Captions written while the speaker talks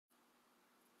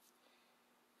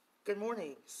Good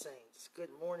morning, saints.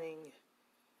 Good morning,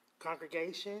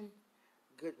 congregation.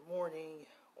 Good morning,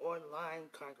 online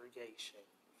congregation.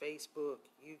 Facebook,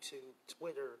 YouTube,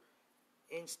 Twitter,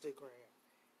 Instagram.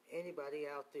 Anybody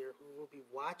out there who will be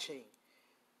watching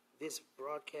this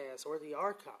broadcast or the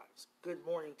archives, good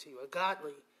morning to you. A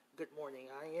godly good morning.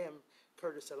 I am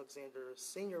Curtis Alexander,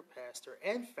 senior pastor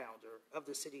and founder of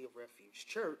the City of Refuge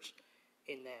Church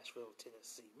in Nashville,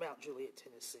 Tennessee. Mount Juliet,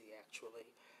 Tennessee, actually.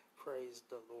 Praise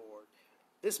the Lord.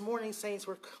 This morning, saints,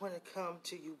 we're going to come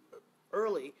to you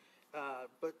early,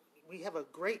 but we have a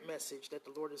great message that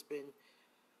the Lord has been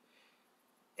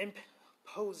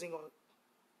imposing on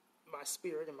my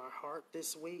spirit and my heart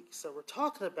this week. So we're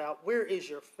talking about where is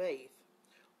your faith?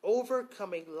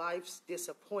 Overcoming life's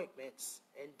disappointments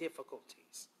and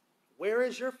difficulties. Where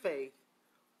is your faith?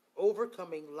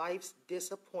 Overcoming life's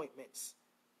disappointments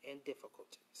and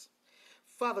difficulties.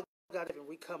 Father God,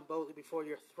 we come boldly before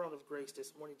your throne of grace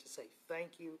this morning to say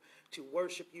thank you, to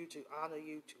worship you, to honor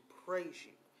you, to praise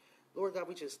you. Lord God,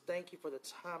 we just thank you for the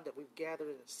time that we've gathered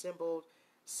and assembled.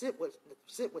 Sit with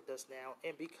us now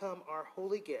and become our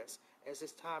holy guest as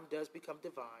this time does become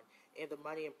divine. In the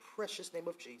mighty and precious name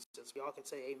of Jesus, we all can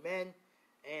say amen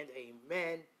and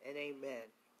amen and amen.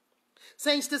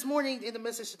 Saints, this morning in the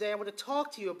message today, I want to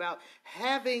talk to you about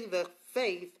having the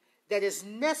faith that is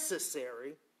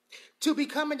necessary to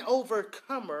become an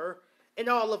overcomer in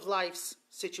all of life's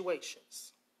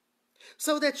situations,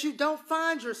 so that you don't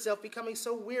find yourself becoming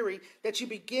so weary that you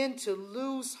begin to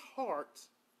lose heart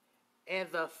and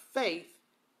the faith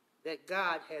that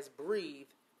God has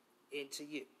breathed into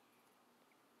you.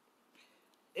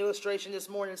 Illustration this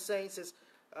morning, saints, is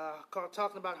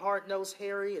talking about hard-nosed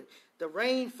Harry, and the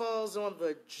rain falls on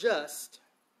the just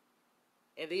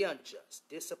and the unjust.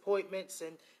 Disappointments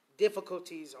and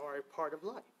difficulties are a part of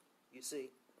life, you see.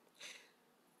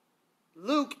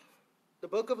 Luke, the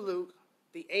book of Luke,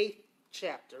 the 8th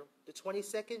chapter, the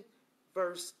 22nd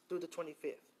verse through the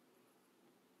 25th.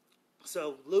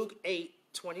 So Luke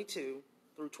 8:22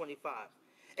 through 25.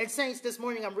 And saints, this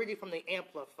morning I'm reading from the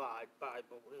Amplified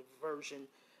Bible version,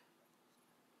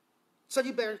 so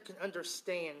you better can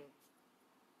understand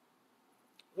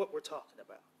what we're talking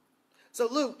about. So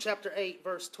Luke chapter 8,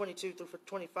 verse 22 through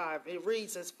 25, it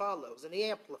reads as follows in the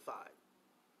Amplified.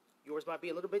 Yours might be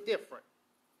a little bit different.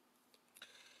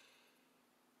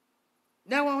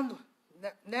 Now on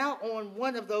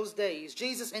one of those days,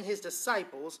 Jesus and his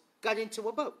disciples got into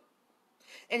a boat.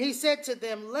 And he said to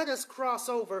them, let us cross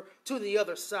over to the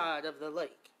other side of the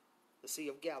lake, the Sea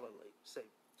of Galilee. See?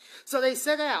 So they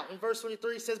set out, and verse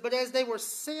 23 says, but as they were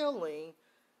sailing,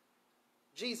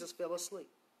 Jesus fell asleep.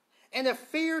 And a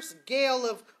fierce gale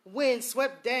of wind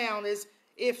swept down as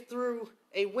if through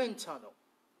a wind tunnel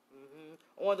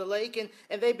on the lake,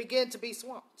 and they began to be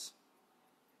swamped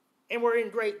and were in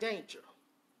great danger.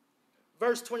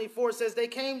 Verse 24 says, they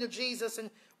came to Jesus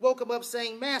and woke him up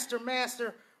saying, Master,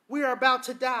 Master, we are about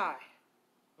to die.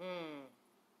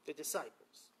 The disciples.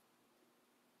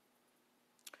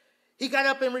 He got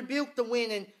up and rebuked the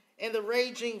wind and the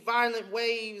raging violent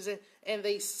waves, and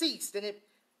they ceased, and it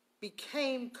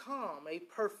became calm, a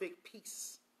perfect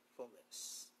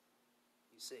peacefulness.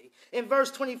 You see. In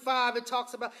verse 25, it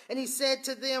talks about, and he said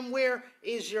to them, where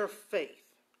is your faith?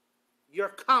 Your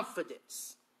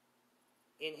confidence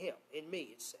in him, in me,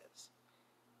 it says.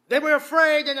 They were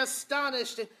afraid and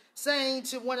astonished, and saying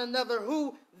to one another,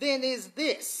 who then is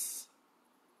this,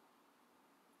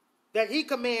 that he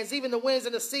commands even the winds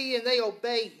and the sea, and they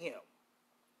obey him?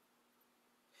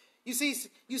 You see,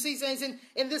 saints,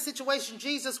 in this situation,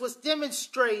 Jesus was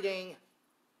demonstrating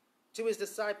to his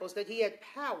disciples that he had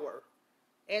power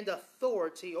and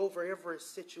authority over every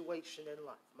situation in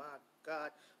life. My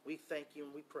God, we thank you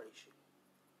and we praise you.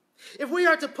 If we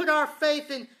are to put our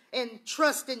faith and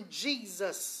trust in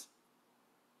Jesus,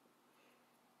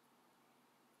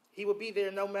 he will be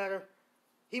there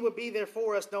he will be there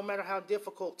for us no matter how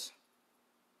difficult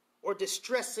or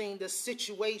distressing the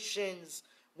situations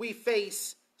we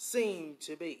face seem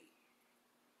to be.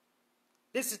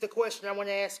 This is the question I want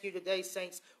to ask you today,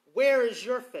 saints. Where is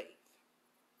your faith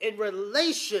in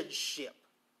relationship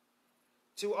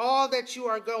to all that you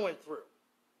are going through?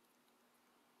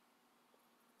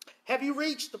 Have you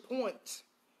reached the point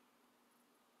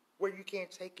where you can't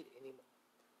take it anymore?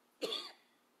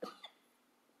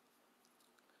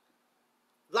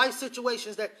 Life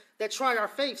situations that try our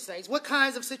faith, saints. What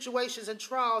kinds of situations and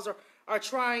trials are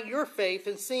trying your faith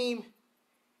and seem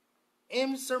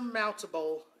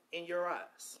insurmountable in your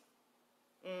eyes?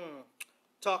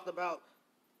 Talking about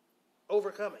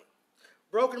overcoming.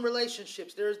 Broken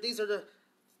relationships. These are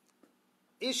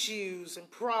issues and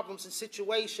problems and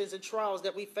situations and trials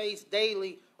that we face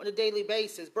daily on a daily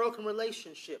basis, broken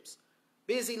relationships,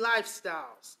 busy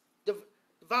lifestyles,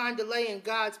 divine delay in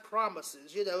God's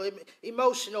promises,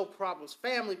 emotional problems,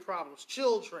 family problems,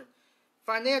 children,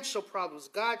 financial problems,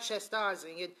 God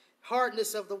chastising, and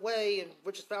hardness of the way, and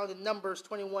which is found in Numbers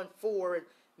 21:4, and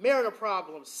marital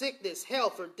problems, sickness,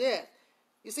 health, or death.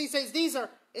 You see, saints, these are,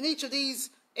 in each of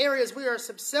these areas, we are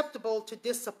susceptible to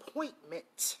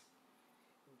disappointment,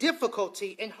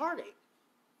 difficulty, and heartache.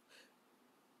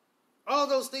 All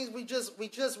those things we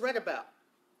just read about.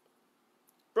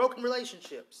 Broken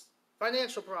relationships,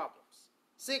 financial problems,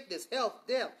 sickness, health,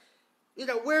 death.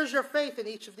 Where's your faith in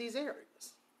each of these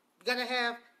areas? You got to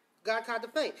have God kind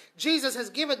of faith. Jesus has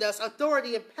given us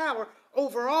authority and power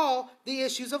over all the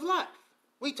issues of life.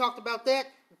 We talked about that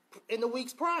in the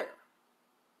weeks prior.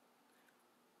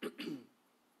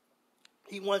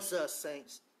 He wants us,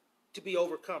 saints, to be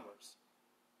overcomers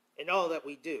in all that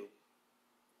we do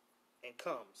and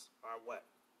comes our way.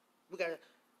 We got to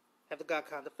have the God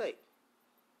kind of faith.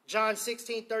 John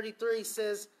 16:33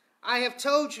 says, I have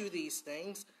told you these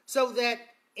things so that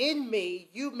in me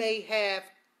you may have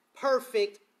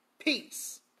perfect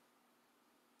peace.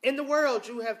 In the world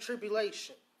you have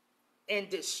tribulation and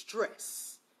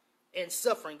distress and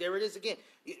suffering. There it is again.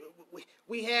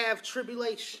 We have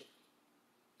tribulation.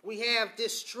 We have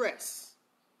distress.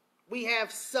 We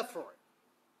have suffering.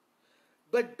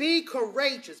 But be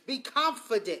courageous. Be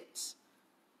confident.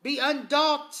 Be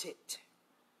undaunted.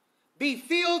 Be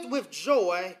filled with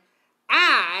joy.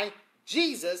 I,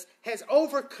 Jesus, has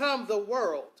overcome the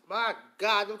world. My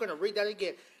God, we're going to read that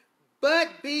again.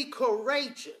 But be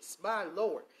courageous, my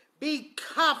Lord. Be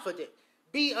confident.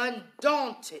 Be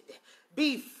undaunted.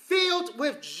 Be filled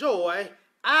with joy.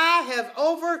 I have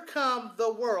overcome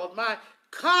the world. My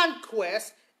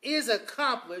conquest is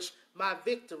accomplished. My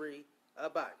victory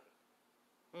abiding.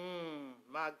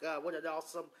 My God, what an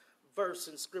awesome verse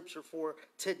in Scripture for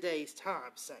today's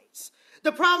time, saints.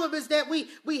 The problem is that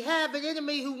we have an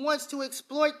enemy who wants to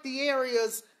exploit the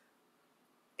areas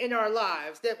in our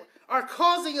lives that are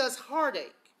causing us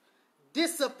heartache,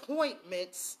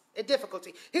 disappointments, and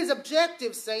difficulty. His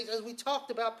objective, saints, as we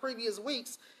talked about previous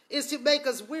weeks, is to make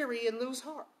us weary and lose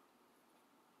heart.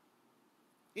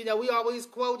 We always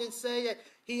quote and say that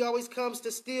he always comes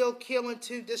to steal, kill, and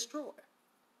to destroy.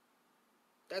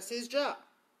 That's his job.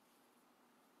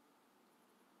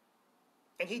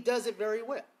 And he does it very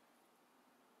well.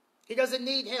 He doesn't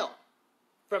need help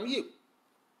from you.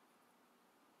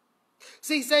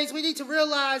 See, saints, we need to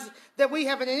realize that we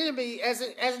have an enemy as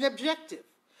an objective.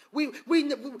 We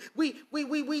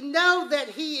know that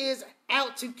he is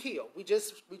out to kill. We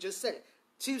just said it.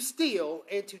 To steal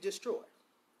and to destroy.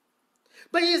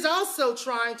 But he is also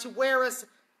trying to wear us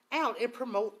out and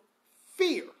promote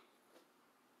fear.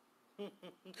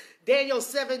 Daniel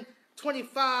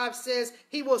 7:25 says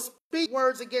he will speak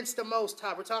words against the Most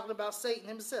High. We're talking about Satan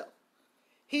himself.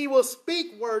 He will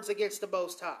speak words against the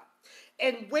Most High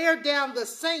and wear down the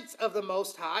saints of the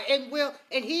Most High,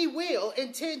 and he will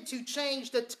intend to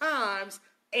change the times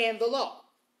and the law,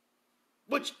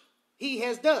 which he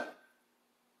has done.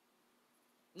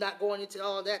 Not going into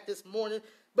all of that this morning,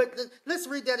 but let's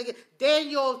read that again.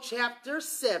 Daniel chapter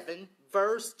 7,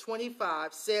 verse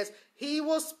 25 says, he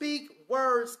will speak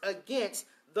words against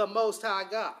the Most High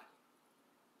God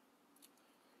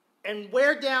and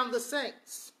wear down the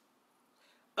saints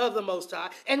of the Most High,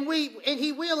 and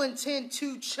he will intend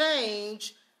to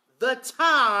change the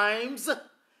times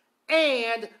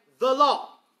and the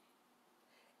law,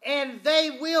 and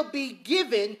they will be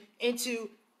given into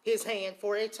his hand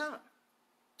for a time,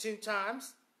 2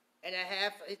 times and a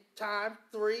half a time,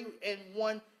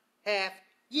 3.5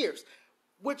 years,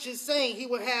 which is saying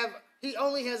he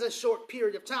only has a short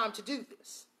period of time to do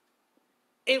this.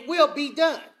 It will be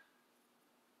done.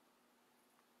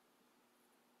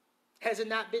 Has it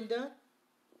not been done?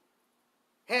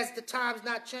 Has the times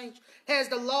not changed? Has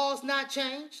the laws not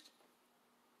changed?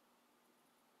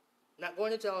 Not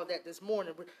going into all that this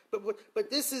morning,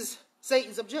 but this is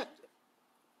Satan's objective.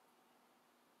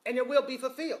 And it will be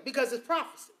fulfilled because it's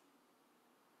prophecy.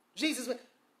 Jesus,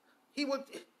 he would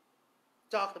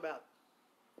talk about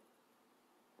it.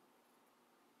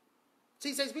 See,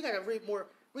 he says we got to read more.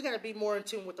 We got to be more in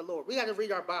tune with the Lord. We got to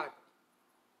read our Bible.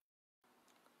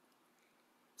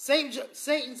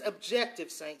 Satan's objective,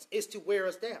 saints, is to wear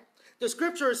us down. The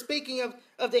scripture is speaking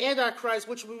of the Antichrist,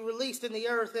 which will be released in the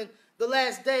earth in the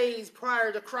last days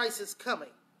prior to Christ's coming.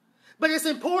 But it's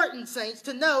important, saints,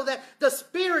 to know that the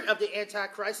spirit of the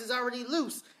Antichrist is already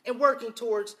loose and working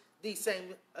towards these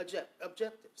same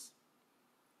objectives.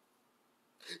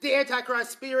 The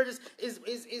Antichrist spirit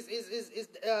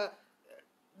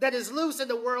that is loose in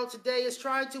the world today is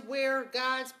trying to wear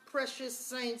God's precious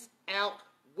saints out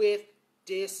with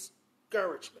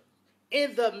discouragement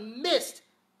in the midst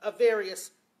of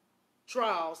various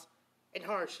trials and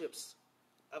hardships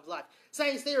of life.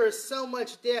 Saints, there is so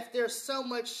much death, there's so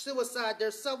much suicide,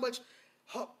 there's so much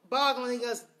boggling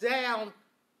us down.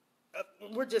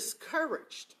 We're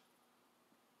discouraged.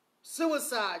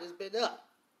 Suicide has been up.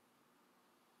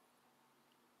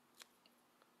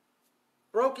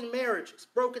 Broken marriages,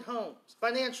 broken homes,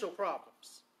 financial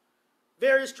problems,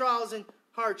 various trials and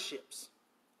hardships.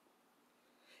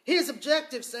 His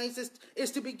objective, saints,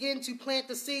 is to begin to plant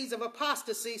the seeds of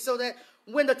apostasy so that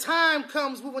when the time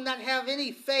comes, we will not have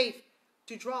any faith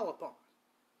to draw upon.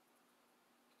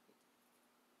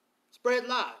 Spread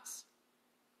lies.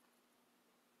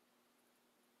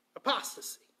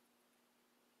 Apostasy.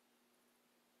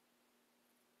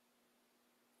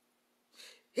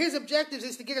 His objective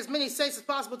is to get as many saints as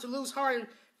possible to lose heart and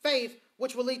faith,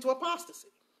 which will lead to apostasy.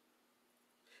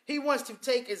 He wants to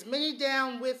take as many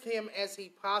down with him as he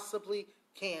possibly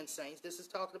can, saints. This is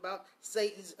talking about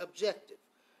Satan's objective.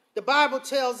 The Bible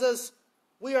tells us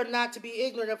we are not to be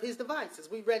ignorant of his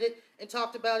devices. We read it and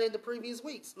talked about it in the previous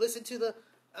weeks. Listen to the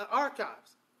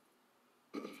archives.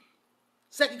 2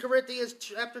 Corinthians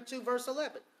chapter 2, verse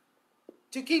 11.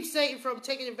 To keep Satan from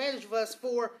taking advantage of us,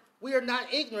 for we are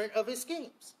not ignorant of his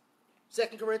schemes.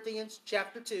 2 Corinthians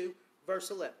chapter 2, verse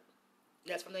 11.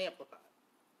 That's from the Amplified.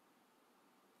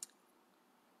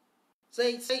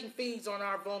 Satan feeds on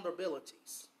our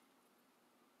vulnerabilities.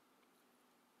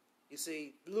 You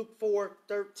see, Luke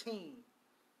 4:13.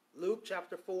 Luke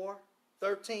chapter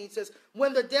 4:13 says,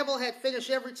 when the devil had finished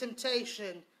every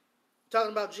temptation,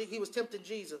 talking about he was tempting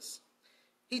Jesus,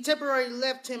 he temporarily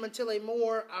left him until a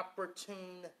more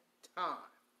opportune time.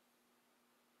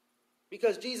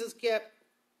 Because Jesus kept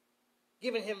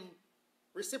giving him,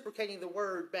 reciprocating the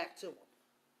word back to him.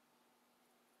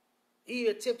 He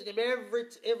attempted him every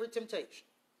temptation.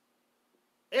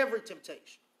 Every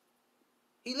temptation.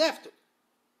 He left him.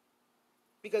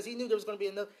 Because he knew there was going to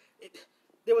be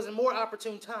there was a more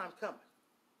opportune time coming.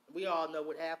 We all know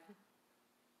what happened.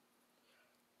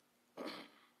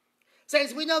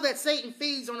 Saints, we know that Satan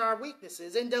feeds on our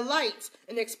weaknesses and delights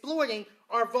in exploiting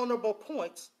our vulnerable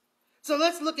points. So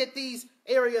let's look at these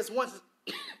areas once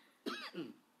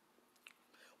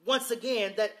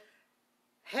again that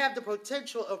have the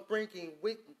potential of bringing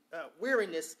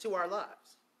weariness to our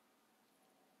lives.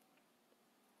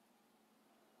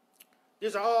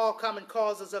 These are all common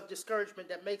causes of discouragement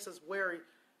that makes us weary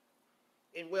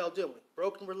in well-doing.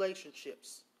 Broken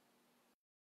relationships,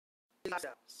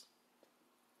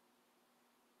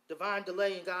 divine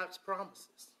delay in God's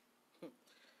promises,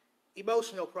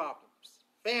 emotional problems,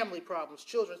 family problems,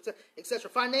 children, etc.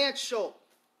 Financial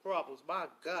problems. My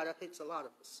God, that hits a lot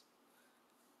of us.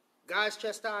 Guys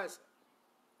chastising.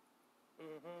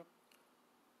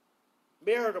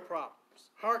 Marital problems.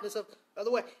 Hardness of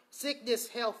the way. Sickness,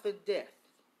 health, and death.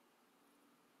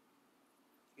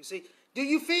 You see, do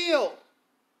you feel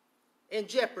in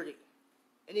jeopardy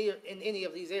in any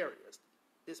of these areas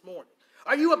this morning?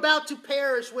 Are you about to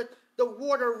perish with the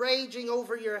water raging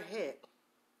over your head?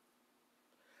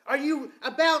 Are you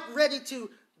about ready to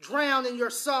drown in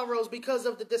your sorrows because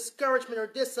of the discouragement or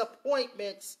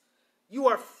disappointments you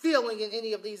are feeling in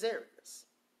any of these areas?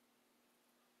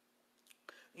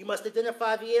 You must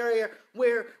identify the area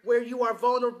where you are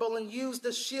vulnerable and use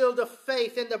the shield of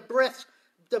faith and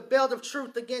the belt of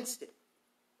truth against it.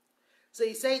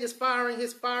 See, Satan is firing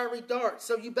his fiery darts,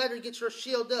 so you better get your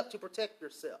shield up to protect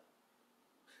yourself.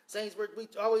 Saints, we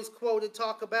always quote and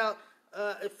talk about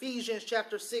Ephesians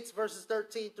chapter 6, verses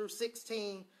 13 through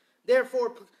 16.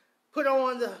 Therefore, put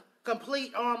on the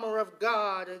complete armor of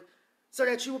God, so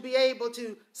that you will be able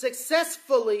to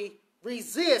successfully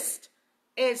resist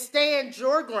and stand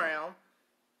your ground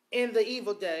in the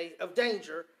evil day of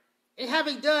danger, and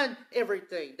having done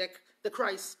everything that the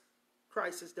crisis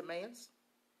demands,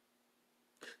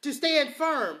 to stand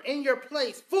firm in your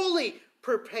place, fully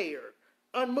prepared,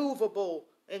 unmovable,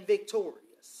 and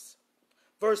victorious.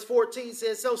 Verse 14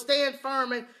 says, so stand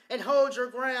firm and hold your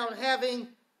ground, having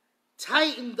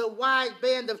tightened the wide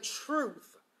band of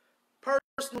truth,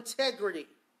 personal integrity,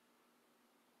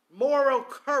 moral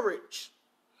courage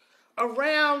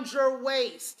around your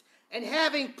waist, and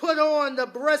having put on the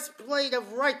breastplate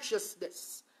of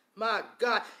righteousness, my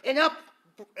God, an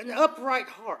upright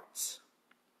heart,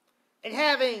 and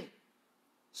having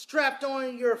strapped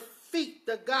on your feet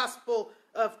the gospel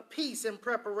of peace in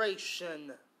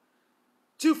preparation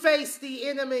to face the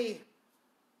enemy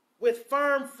with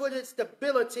firm-footed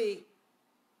stability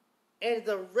and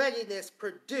the readiness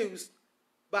produced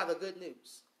by the good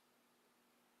news.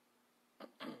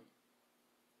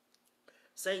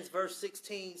 Saints, verse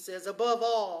 16 says, above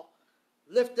all,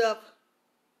 lift up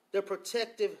the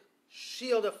protective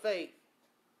shield of faith,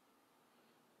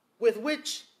 with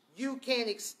which you can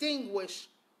extinguish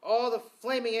all the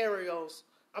flaming arrows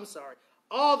of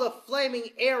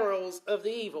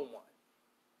the evil one.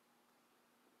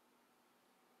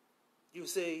 You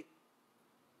see,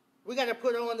 we got to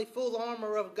put on the full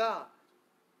armor of God.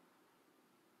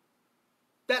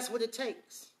 That's what it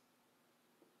takes.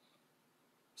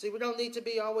 See, we don't need to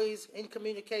be always in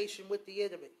communication with the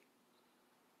enemy.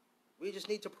 We just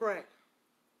need to pray.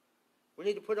 We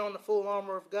need to put on the full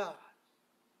armor of God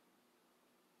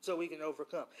so we can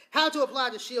overcome. How to apply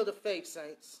the shield of faith,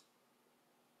 saints?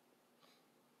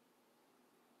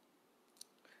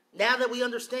 Now that we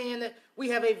understand that we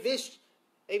have a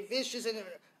vicious and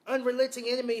unrelenting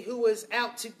enemy who is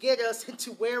out to get us and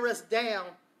to wear us down,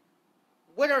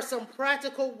 what are some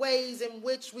practical ways in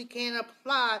which we can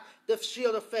apply the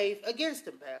shield of faith against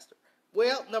him, Pastor?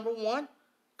 Well, number one,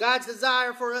 God's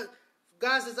desire for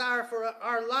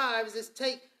our lives is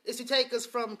to take us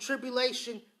from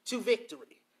tribulation to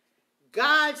victory.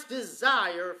 God's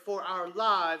desire for our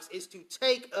lives is to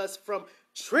take us from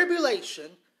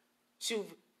tribulation to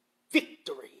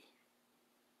victory.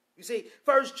 You see,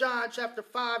 1 John chapter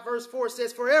 5, verse 4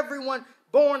 says, for everyone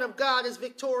born of God is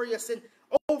victorious and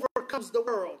overcomes the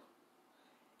world.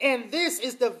 And this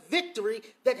is the victory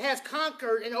that has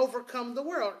conquered and overcome the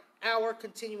world. Our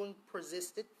continuing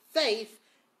persistent faith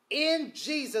in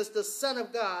Jesus, the Son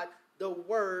of God, the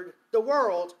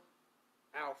world,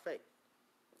 our faith.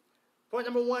 Point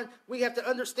number one, we have to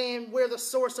understand where the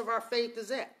source of our faith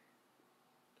is at.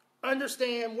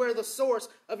 Understand where the source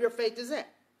of your faith is at.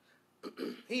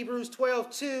 Hebrews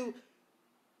 12:2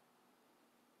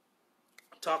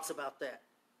 talks about that.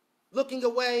 Looking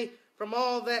away from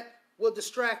all that will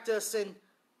distract us and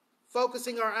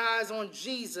focusing our eyes on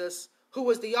Jesus, who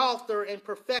is the author and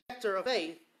perfecter of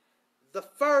faith, the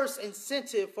first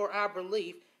incentive for our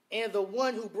belief, and the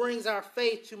one who brings our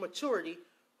faith to maturity,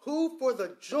 who for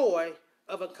the joy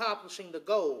of accomplishing the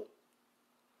goal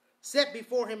set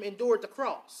before him endured the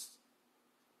cross,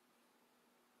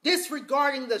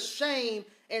 disregarding the shame,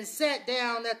 and sat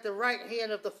down at the right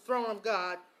hand of the throne of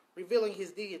God, revealing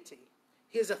his deity,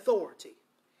 his authority,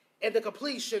 and the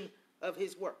completion of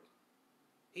his work.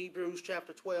 Hebrews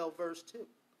chapter 12, verse 2.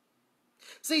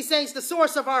 See, saints, the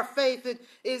source of our faith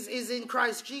is in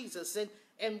Christ Jesus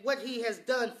and what he has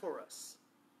done for us.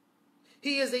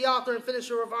 He is the author and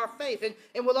finisher of our faith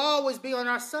and will always be on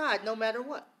our side no matter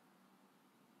what.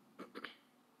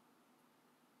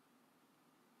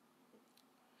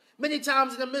 Many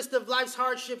times in the midst of life's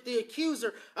hardship, the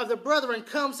accuser of the brethren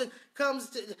comes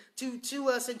to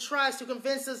us and tries to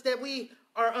convince us that we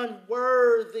are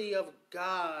unworthy of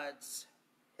God's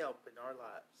help in our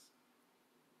lives.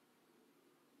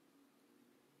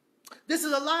 This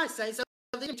is a lie, saints,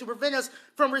 to prevent us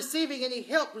from receiving any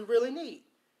help we really need.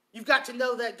 You've got to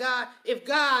know that if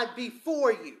God be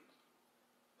for you,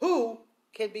 who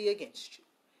can be against you?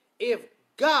 If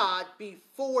God be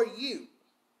for you,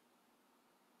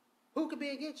 who can be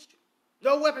against you?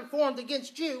 No weapon formed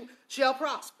against you shall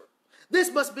prosper.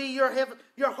 This must be your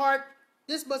heart.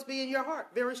 This must be in your heart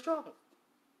very strongly.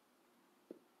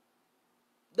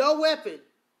 No weapon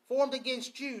formed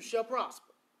against you shall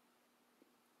prosper.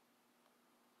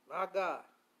 My God.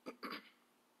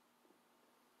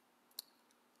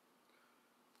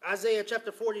 Isaiah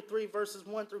chapter 43 verses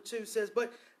 1 through 2 says,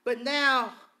 But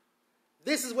now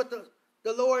this is what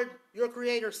the Lord your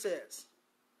Creator says.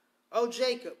 O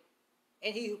Jacob,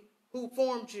 and he who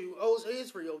formed you, O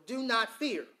Israel, do not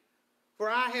fear, for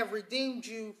I have redeemed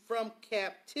you from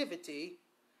captivity.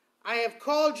 I have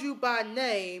called you by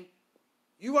name.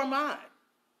 You are mine.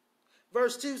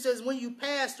 Verse 2 says, when you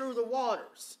pass through the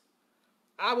waters,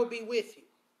 I will be with you.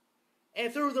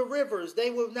 And through the rivers, they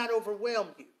will not overwhelm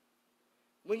you.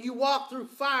 When you walk through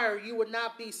fire, you will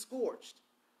not be scorched,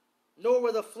 nor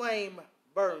will the flame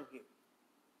burn you.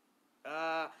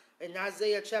 In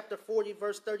Isaiah chapter 40,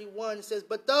 verse 31, it says,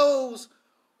 but those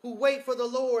who wait for the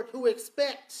Lord, who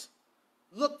expect,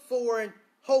 look for, and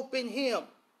hope in him,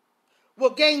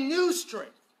 will gain new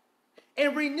strength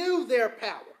and renew their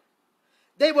power.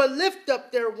 They will lift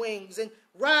up their wings and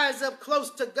rise up close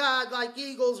to God like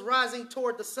eagles rising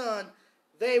toward the sun.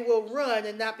 They will run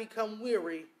and not become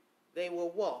weary. They will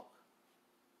walk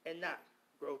and not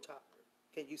grow tired.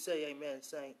 Can you say amen,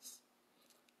 saints?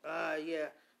 Yeah.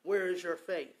 Where is your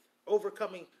faith?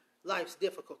 Overcoming life's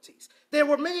difficulties. There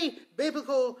were many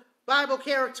Bible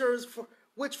characters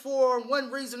which for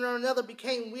one reason or another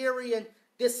became weary and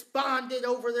despondent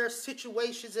over their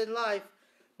situations in life,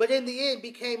 but in the end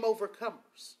became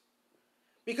overcomers.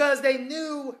 Because they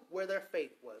knew where their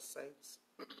faith was, saints.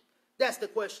 That's the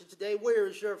question today. Where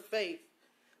is your faith?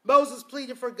 Moses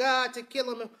pleaded for God to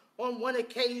kill him on one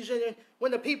occasion, and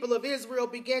when the people of Israel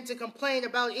began to complain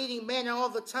about eating manna all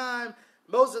the time,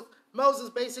 Moses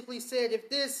basically said, if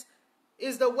this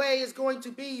is the way it's going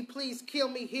to be, please kill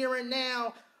me here and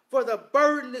now, for the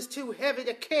burden is too heavy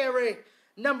to carry.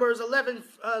 Numbers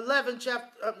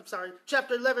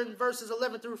chapter 11, verses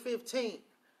 11 through 15.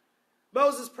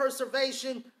 Moses'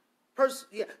 perseveration was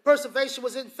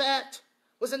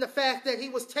in the fact that he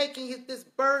was taking this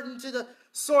burden to the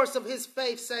source of his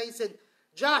faith, saints. And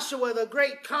Joshua, the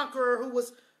great conqueror, who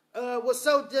was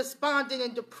so despondent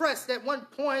and depressed at one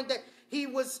point that he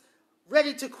was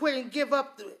ready to quit and give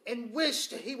up and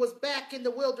wished he was back in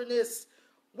the wilderness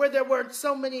where there weren't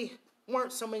so many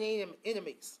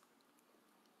enemies.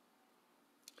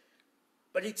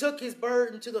 But he took his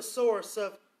burden to the source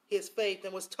of his faith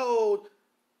and was told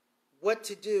what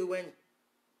to do and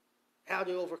how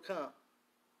to overcome.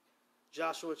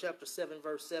 Joshua chapter 7,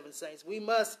 verse 7, saints, we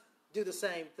must do the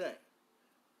same thing.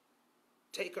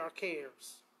 Take our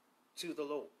cares to the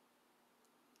Lord.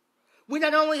 We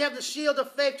not only have the shield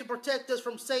of faith to protect us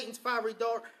from Satan's fiery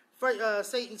darts,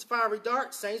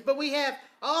 saints, but we have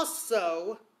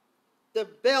also the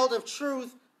belt of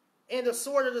truth and the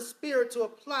sword of the Spirit to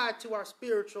apply to our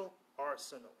spiritual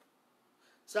arsenal.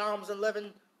 Psalms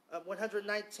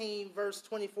 119, verse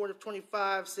 24 to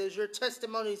 25 says, your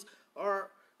testimonies are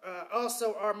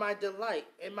my delight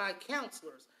and my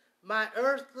counselors. My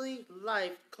earthly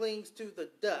life clings to the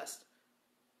dust.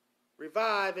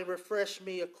 Revive and refresh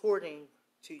me according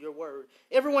to your word.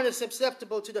 Everyone is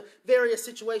susceptible to the various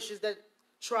situations that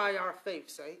try our faith,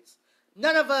 saints.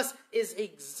 None of us is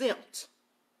exempt.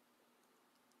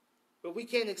 But we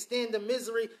can't extend the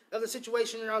misery of the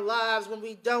situation in our lives when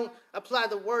we don't apply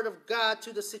the word of God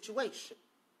to the situation.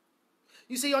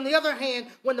 You see, on the other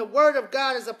hand, when the word of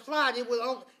God is applied, it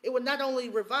will not only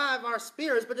revive our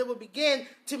spirits, but it will begin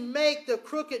to make the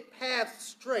crooked path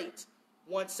straight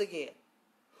once again.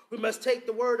 We must take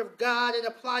the word of God and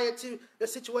apply it to the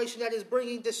situation that is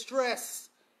bringing distress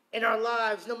in our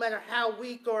lives, no matter how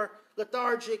weak or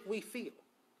lethargic we feel.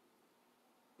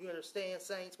 You understand,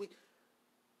 saints? We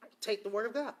take the word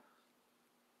of God.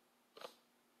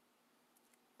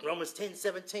 Romans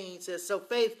 10:17 says, so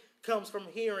faith comes from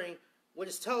hearing what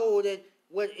is told, and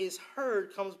what is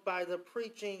heard comes by the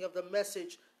preaching of the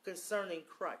message concerning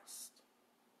Christ.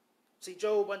 See,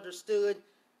 Job understood,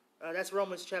 that's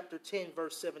Romans chapter 10,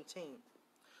 verse 17.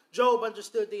 Job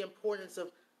understood the importance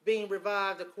of being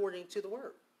revived according to the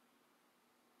word.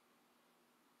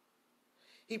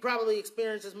 He probably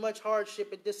experienced as much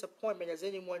hardship and disappointment as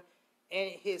anyone,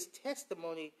 and his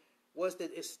testimony was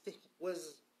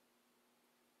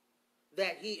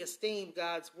that he esteemed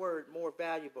God's word more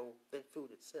valuable than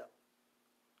food itself.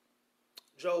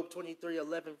 Job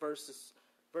 23:11 verses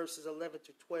 11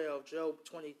 to 12. Job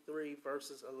 23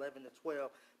 verses 11 to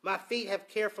 12. My feet have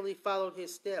carefully followed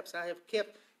his steps. I have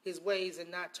kept his ways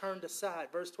and not turned aside.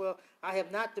 Verse 12. I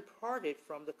have not departed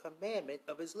from the commandment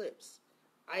of his lips.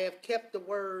 I have kept the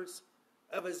words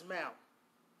of his mouth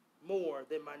more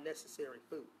than my necessary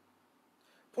food.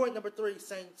 Point number 3,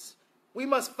 saints. We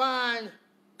must find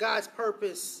God's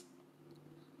purpose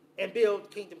and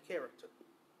build kingdom character.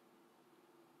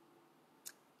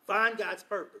 Find God's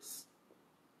purpose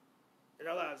in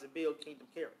our lives and build kingdom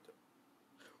character.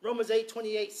 Romans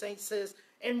 8:28, saints, says,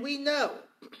 and we know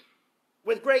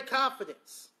with great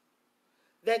confidence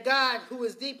that God, who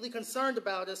is deeply concerned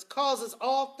about us, causes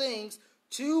all things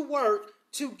to work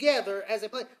together as a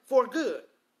plan for good,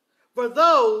 for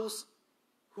those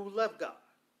who love God,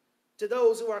 to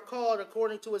those who are called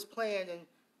according to his plan and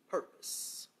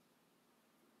purpose.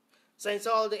 Saints,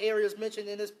 all of the areas mentioned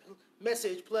in this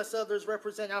message, plus others,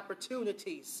 represent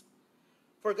opportunities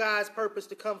for God's purpose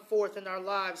to come forth in our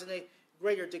lives in a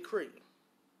greater degree.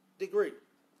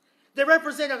 They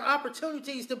represent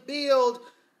opportunities to build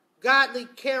godly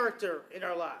character in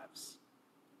our lives.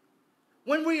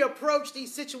 When we approach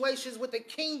these situations with a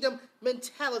kingdom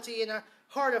mentality and a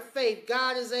heart of faith,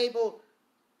 God is able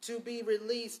to be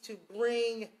released to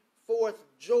bring forth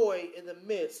joy in the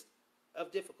midst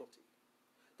of difficulty.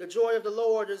 The joy of the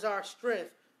Lord is our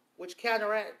strength, which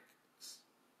counteracts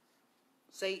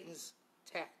Satan's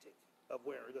tactic of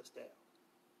wearing us down.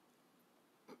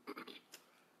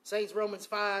 Saints, Romans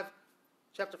 5,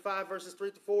 chapter 5, verses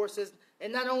 3 to 4 says,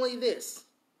 and not only this,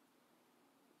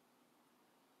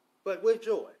 but with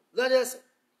joy, let us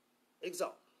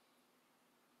exalt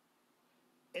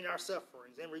in our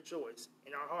sufferings and rejoice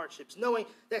in our hardships, knowing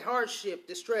that hardship,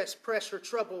 distress, pressure,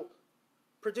 trouble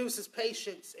produces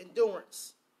patience,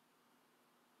 endurance.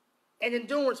 And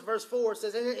endurance, verse 4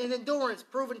 says, in endurance,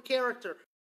 proven character,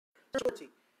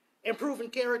 and proven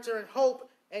character and hope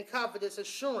and confidence,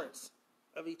 assurance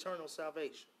of eternal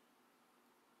salvation.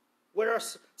 What are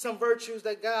some virtues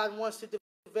that God wants to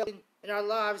develop in our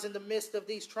lives in the midst of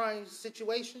these trying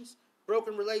situations?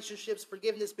 Broken relationships,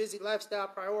 forgiveness, busy lifestyle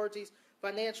priorities,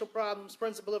 financial problems,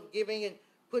 principle of giving and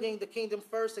putting the kingdom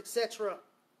first, etc.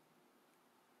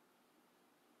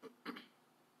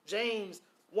 James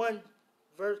 1,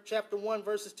 chapter 1,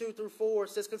 verses 2 through 4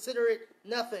 says, consider it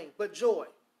nothing but joy,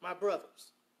 my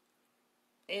brothers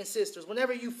and sisters,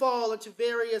 whenever you fall into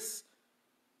various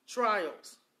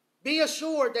trials. Be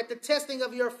assured that the testing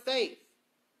of your faith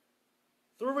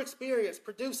through experience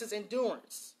produces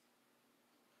endurance,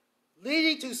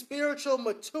 leading to spiritual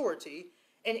maturity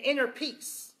and inner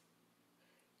peace.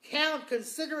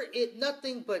 Consider it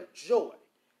nothing but joy,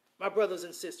 my brothers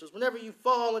and sisters, whenever you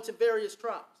fall into various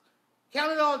trials.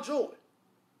 Count it all joy.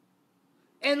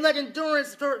 And let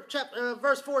endurance,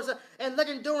 verse 4 says, and let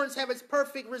endurance have its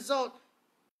perfect result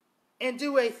and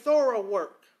do a thorough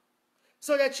work,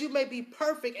 so that you may be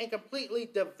perfect and completely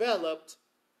developed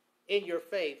in your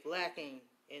faith, lacking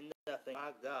in nothing.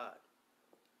 My God.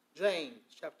 James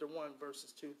chapter 1,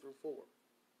 verses 2 through 4.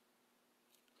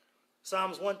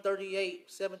 Psalms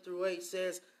 138, 7 through 8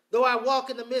 says, though I walk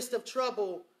in the midst of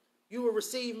trouble, you will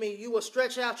receive me. You will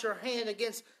stretch out your hand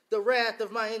against the wrath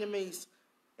of my enemies,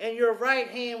 and your right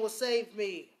hand will save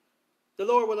me. The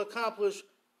Lord will accomplish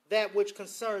that which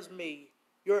concerns me.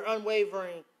 Your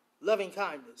unwavering loving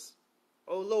kindness,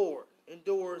 O Lord,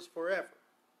 endures forever.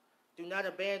 Do not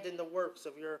abandon the works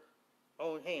of your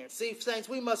own hands. See, saints,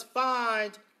 we must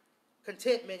find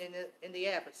contentment in the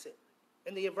adversity,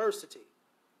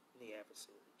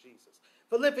 Jesus.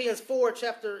 Philippians 4,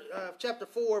 chapter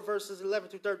 4, verses 11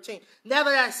 through 13. Not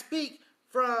that I speak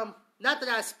from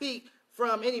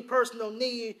any personal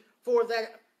need, for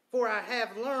I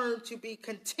have learned to be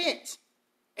content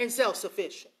and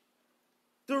self-sufficient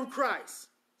through Christ,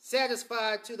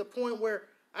 satisfied to the point where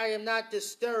I am not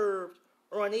disturbed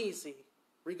or uneasy,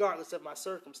 regardless of my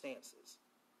circumstances.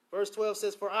 Verse 12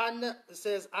 says,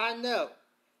 I know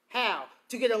how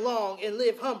to get along and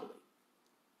live humbly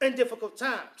in difficult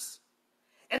times,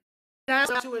 and I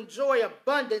know to enjoy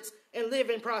abundance and live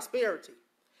in prosperity.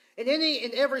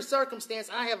 In every circumstance,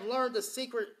 I have learned the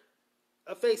secret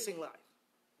of facing life,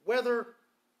 whether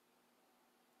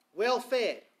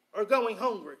well-fed or going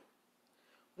hungry,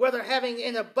 whether having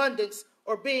in abundance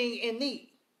or being in need.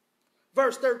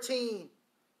 Verse 13,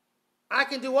 I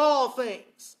can do all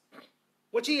things,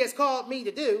 which he has called me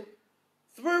to do,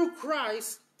 through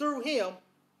Christ, through him,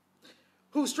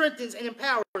 who strengthens and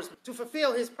empowers me to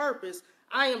fulfill his purpose.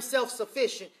 I am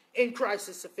self-sufficient in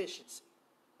Christ's sufficiency.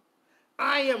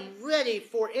 I am ready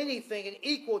for anything and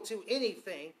equal to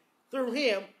anything through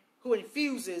him who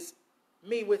infuses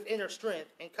me with inner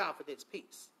strength and confidence,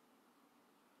 peace.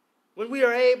 When we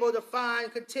are able to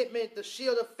find contentment, the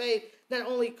shield of faith not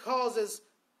only causes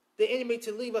the enemy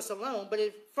to leave us alone, but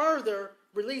it further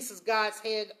releases God's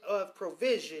hand of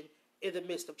provision in the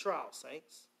midst of trials,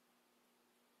 saints.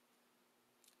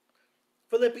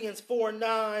 Philippians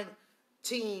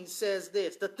 4:19 says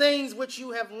this, the things which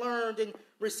you have learned and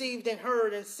received and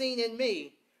heard and seen in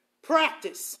me,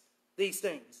 practice these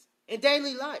things in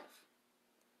daily life.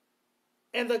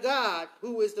 And the God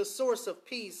who is the source of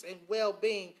peace and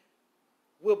well-being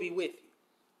will be with you.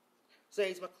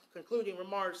 Says my concluding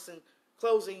remarks and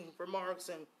closing remarks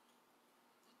and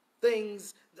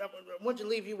things. I want to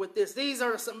leave you with this. These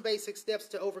are some basic steps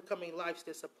to overcoming life's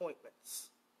disappointments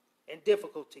and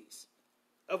difficulties,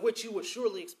 of which you will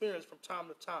surely experience from time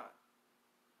to time.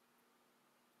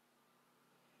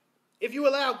 If you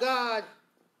allow God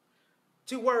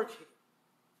to work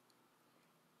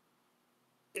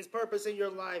his purpose in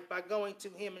your life by going to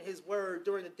him and his word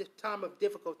during the time of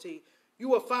difficulty, you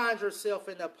will find yourself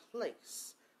in a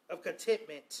place of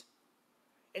contentment.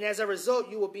 And as a result,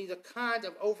 you will be the kind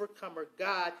of overcomer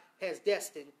God has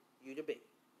destined you to be.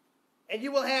 And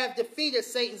you will have defeated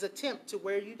Satan's attempt to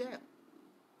wear you down.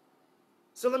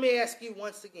 So let me ask you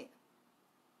once again.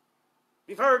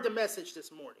 We've heard the message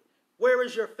this morning. Where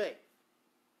is your faith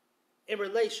in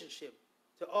relationship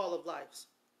to all of life's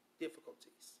difficulties?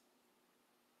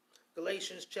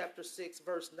 Galatians chapter 6,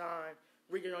 verse 9.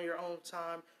 Read it on your own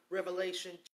time.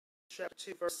 Revelation chapter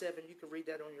 2, verse 7. You can read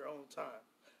that on your own time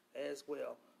as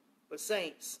well. But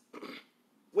saints,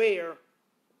 where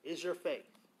is your faith?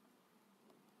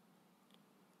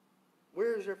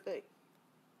 Where is your faith?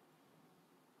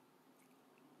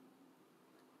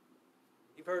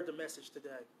 You've heard the message today.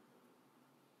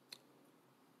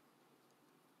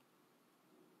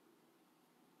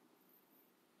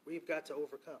 We've got to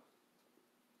overcome.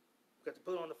 We've got to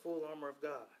put on the full armor of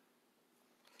God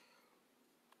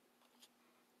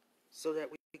so that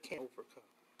we can overcome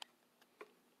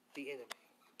the enemy.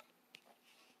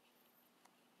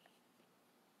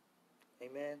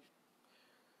 Amen.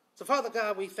 So, Father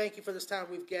God, we thank you for this time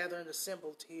we've gathered and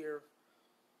assembled here,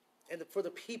 and for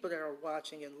the people that are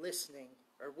watching and listening,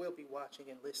 or will be watching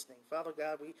and listening. Father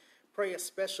God, we pray a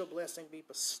special blessing be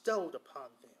bestowed upon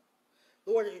them.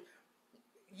 Lord,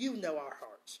 you know our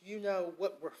hearts. You know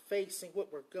what we're facing,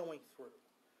 what we're going through.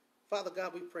 Father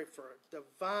God, we pray for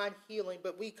divine healing,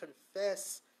 but we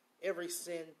confess every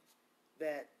sin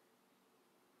that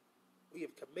we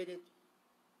have committed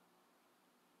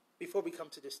before we come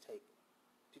to this table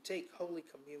to take Holy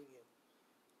Communion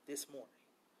this morning.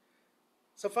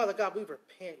 So, Father God, we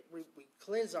repent. We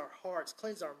cleanse our hearts,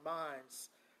 cleanse our minds,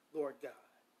 Lord God.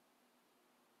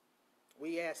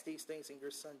 We ask these things in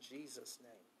your Son, Jesus'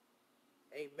 name.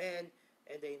 Amen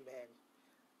and amen.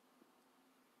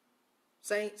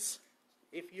 Saints,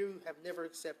 if you have never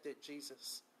accepted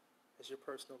Jesus as your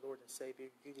personal Lord and Savior,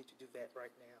 you need to do that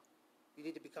right now. You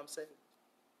need to become saved.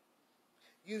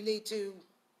 You need to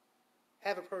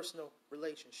have a personal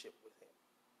relationship with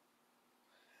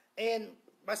him. And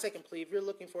my second plea, if you're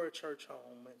looking for a church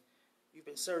home and you've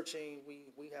been searching,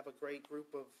 we have a great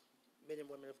group of men and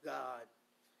women of God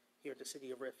here at the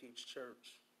City of Refuge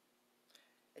Church.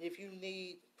 And if you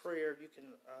need prayer, you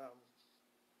can,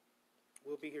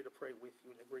 we'll be here to pray with you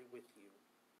and agree with you.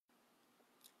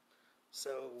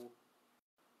 So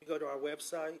you go to our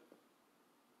website.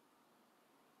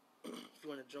 If you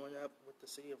want to join up with the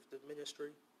City of the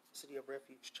Ministry, City of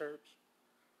Refuge Church,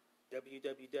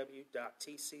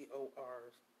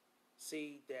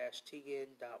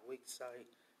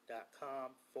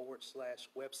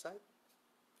 www.tcorc-tn.wixsite.com/website.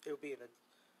 It will be in the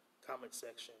comment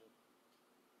section.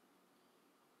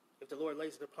 If the Lord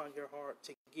lays it upon your heart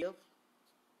to give,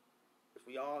 if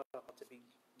we all ought to be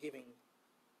giving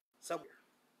somewhere,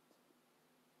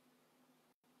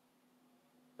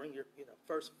 bring your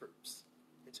first fruits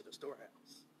into the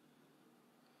storehouse.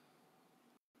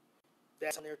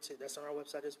 That's on there too. That's on our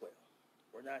website as well.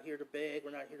 We're not here to beg.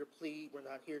 We're not here to plead. We're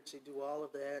not here to do all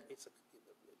of that.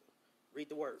 Read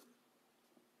the word.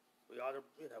 We ought to,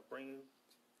 bring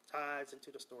tithes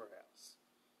into the storehouse.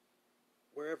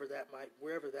 Wherever that might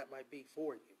be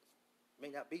for you. It may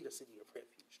not be the City of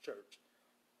Refuge Church,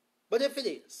 but if it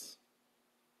is,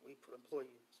 we employ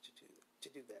you to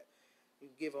do that. You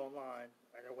can give online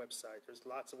at our website. There's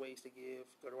lots of ways to give.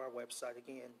 Go to our website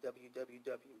again,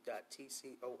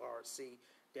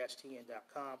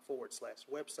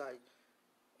 www.tcorc-tn.com/website,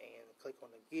 and click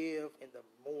on the give. In the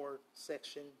more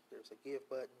section, there's a give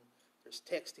button. There's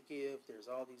text to give. There's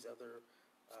all these other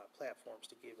platforms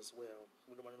to give as well.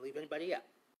 We don't want to leave anybody out.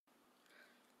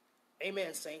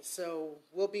 Amen, saints. So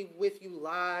we'll be with you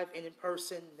live and in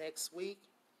person next week.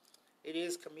 It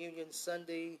is Communion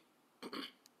Sunday.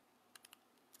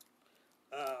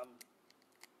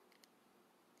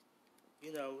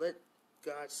 Let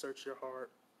God search your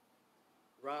heart,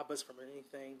 rob us from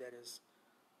anything that is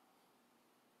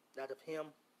not of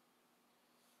him,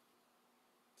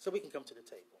 so we can come to the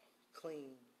table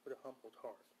clean with a humbled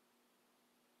heart.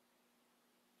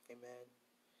 Amen.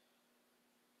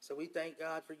 So we thank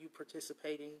God for you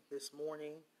participating this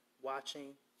morning,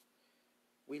 watching.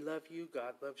 We love you.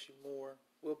 God loves you more.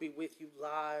 We'll be with you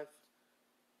live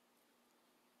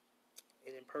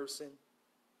and in person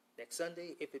next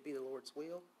Sunday, if it be the Lord's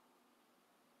will.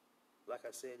 Like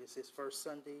I said, it's his first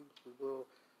Sunday. We will,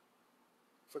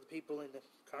 for the people in the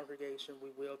congregation,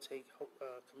 we will take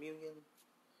communion.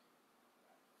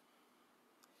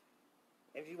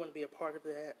 And if you want to be a part of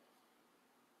that,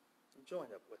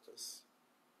 join up with us.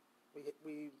 We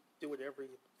do it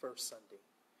every first Sunday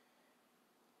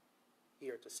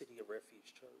here at the City of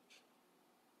Refuge Church.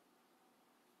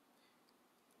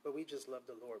 But we just love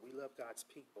the Lord. We love God's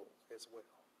people as well.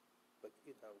 But,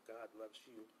 God loves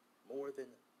you more than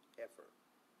ever.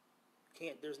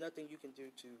 There's nothing you can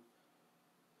do to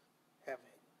have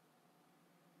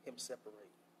him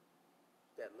separate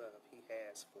that love he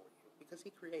has for you, because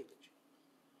he created you.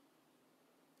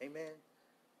 Amen.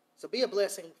 So be a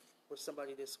blessing for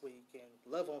somebody this week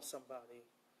and love on somebody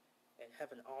and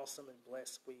have an awesome and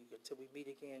blessed week. Until we meet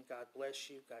again, God bless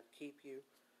you. God keep you.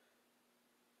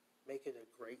 Make it a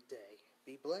great day.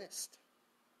 Be blessed.